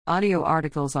Audio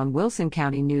articles on Wilson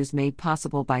County News made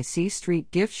possible by C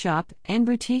Street Gift Shop and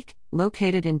Boutique,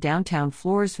 located in downtown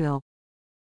Floresville.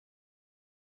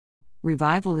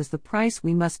 Revival is the price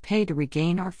we must pay to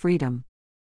regain our freedom.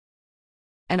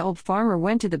 An old farmer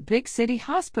went to the big city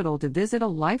hospital to visit a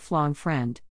lifelong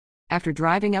friend. After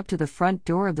driving up to the front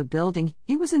door of the building,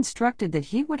 he was instructed that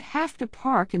he would have to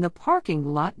park in the parking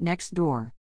lot next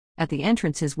door. At the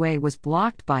entrance, his way was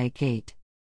blocked by a gate.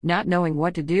 Not knowing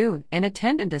what to do, an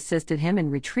attendant assisted him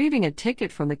in retrieving a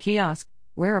ticket from the kiosk,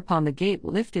 whereupon the gate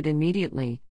lifted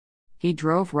immediately. He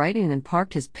drove right in and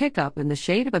parked his pickup in the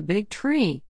shade of a big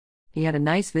tree. He had a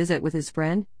nice visit with his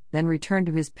friend, then returned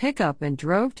to his pickup and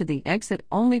drove to the exit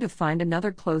only to find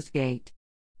another closed gate.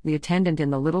 The attendant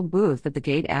in the little booth at the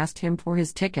gate asked him for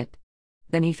his ticket.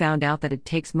 Then he found out that it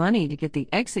takes money to get the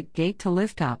exit gate to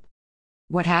lift up.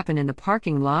 What happened in the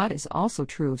parking lot is also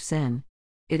true of sin.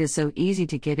 It is so easy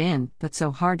to get in, but so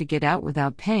hard to get out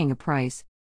without paying a price.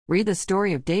 Read the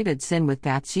story of David's sin with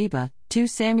Bathsheba, 2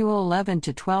 Samuel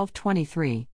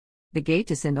 11-12:23. The gate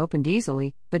to sin opened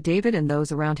easily, but David and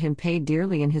those around him paid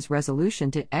dearly in his resolution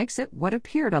to exit what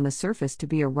appeared on the surface to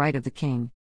be a right of the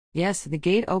king. Yes, the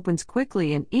gate opens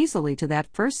quickly and easily to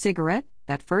that first cigarette,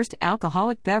 that first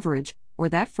alcoholic beverage, or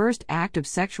that first act of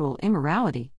sexual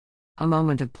immorality. A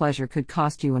moment of pleasure could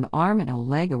cost you an arm and a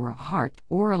leg or a heart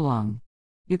or a lung.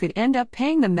 You could end up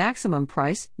paying the maximum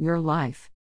price, your life.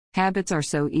 Habits are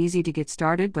so easy to get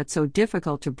started but so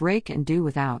difficult to break and do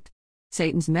without.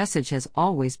 Satan's message has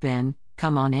always been,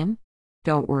 come on in.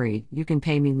 Don't worry, you can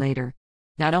pay me later.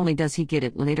 Not only does he get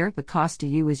it later, the cost to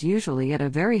you is usually at a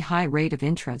very high rate of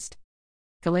interest.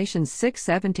 Galatians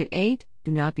 6:7-8,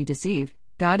 do not be deceived,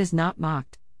 God is not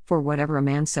mocked, for whatever a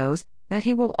man sows, that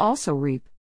he will also reap.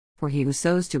 For he who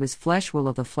sows to his flesh will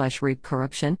of the flesh reap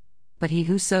corruption, but he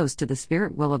who sows to the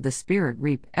Spirit will of the Spirit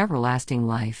reap everlasting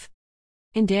life.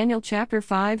 In Daniel chapter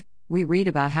 5, we read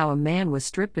about how a man was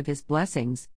stripped of his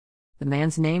blessings. The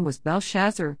man's name was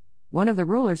Belshazzar, one of the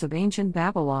rulers of ancient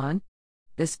Babylon.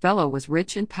 This fellow was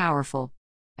rich and powerful.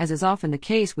 As is often the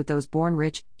case with those born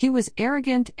rich, he was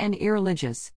arrogant and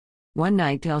irreligious. One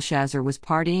night Belshazzar was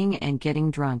partying and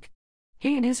getting drunk.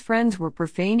 He and his friends were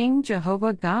profaning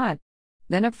Jehovah God.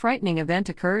 Then a frightening event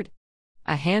occurred.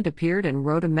 A hand appeared and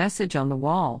wrote a message on the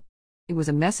wall. It was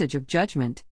a message of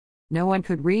judgment. No one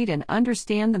could read and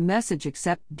understand the message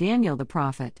except Daniel the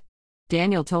prophet.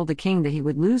 Daniel told the king that he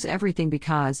would lose everything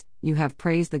because, you have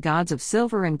praised the gods of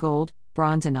silver and gold,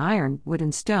 bronze and iron, wood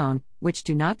and stone, which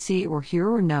do not see or hear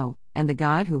or know, and the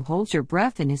God who holds your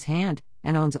breath in his hand,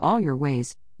 and owns all your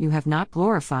ways, you have not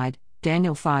glorified.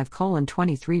 Daniel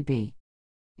 5:23b.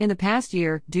 In the past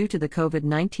year, due to the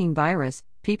COVID-19 virus,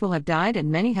 people have died and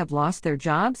many have lost their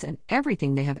jobs and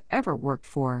everything they have ever worked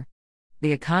for.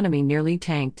 The economy nearly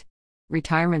tanked.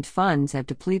 Retirement funds have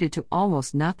depleted to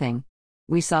almost nothing.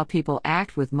 We saw people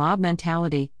act with mob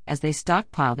mentality as they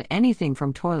stockpiled anything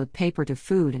from toilet paper to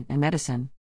food and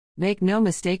medicine. Make no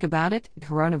mistake about it,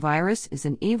 coronavirus is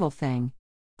an evil thing.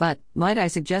 But, might I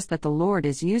suggest that the Lord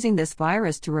is using this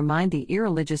virus to remind the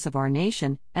irreligious of our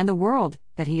nation and the world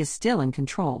that He is still in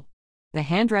control. The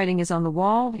handwriting is on the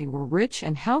wall, you were rich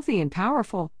and healthy and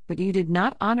powerful, but you did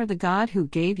not honor the God who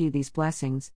gave you these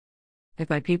blessings. If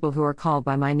my people who are called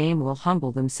by my name will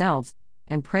humble themselves,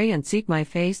 and pray and seek my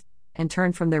face, and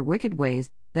turn from their wicked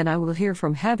ways, then I will hear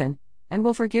from heaven, and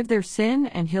will forgive their sin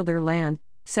and heal their land.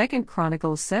 2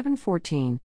 Chronicles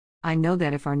 7:14. I know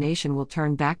that if our nation will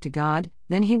turn back to God,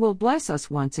 then He will bless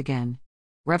us once again.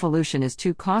 Revolution is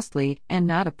too costly and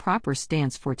not a proper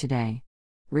stance for today.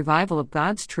 Revival of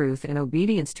God's truth and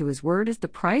obedience to His word is the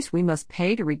price we must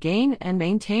pay to regain and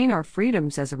maintain our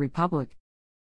freedoms as a republic.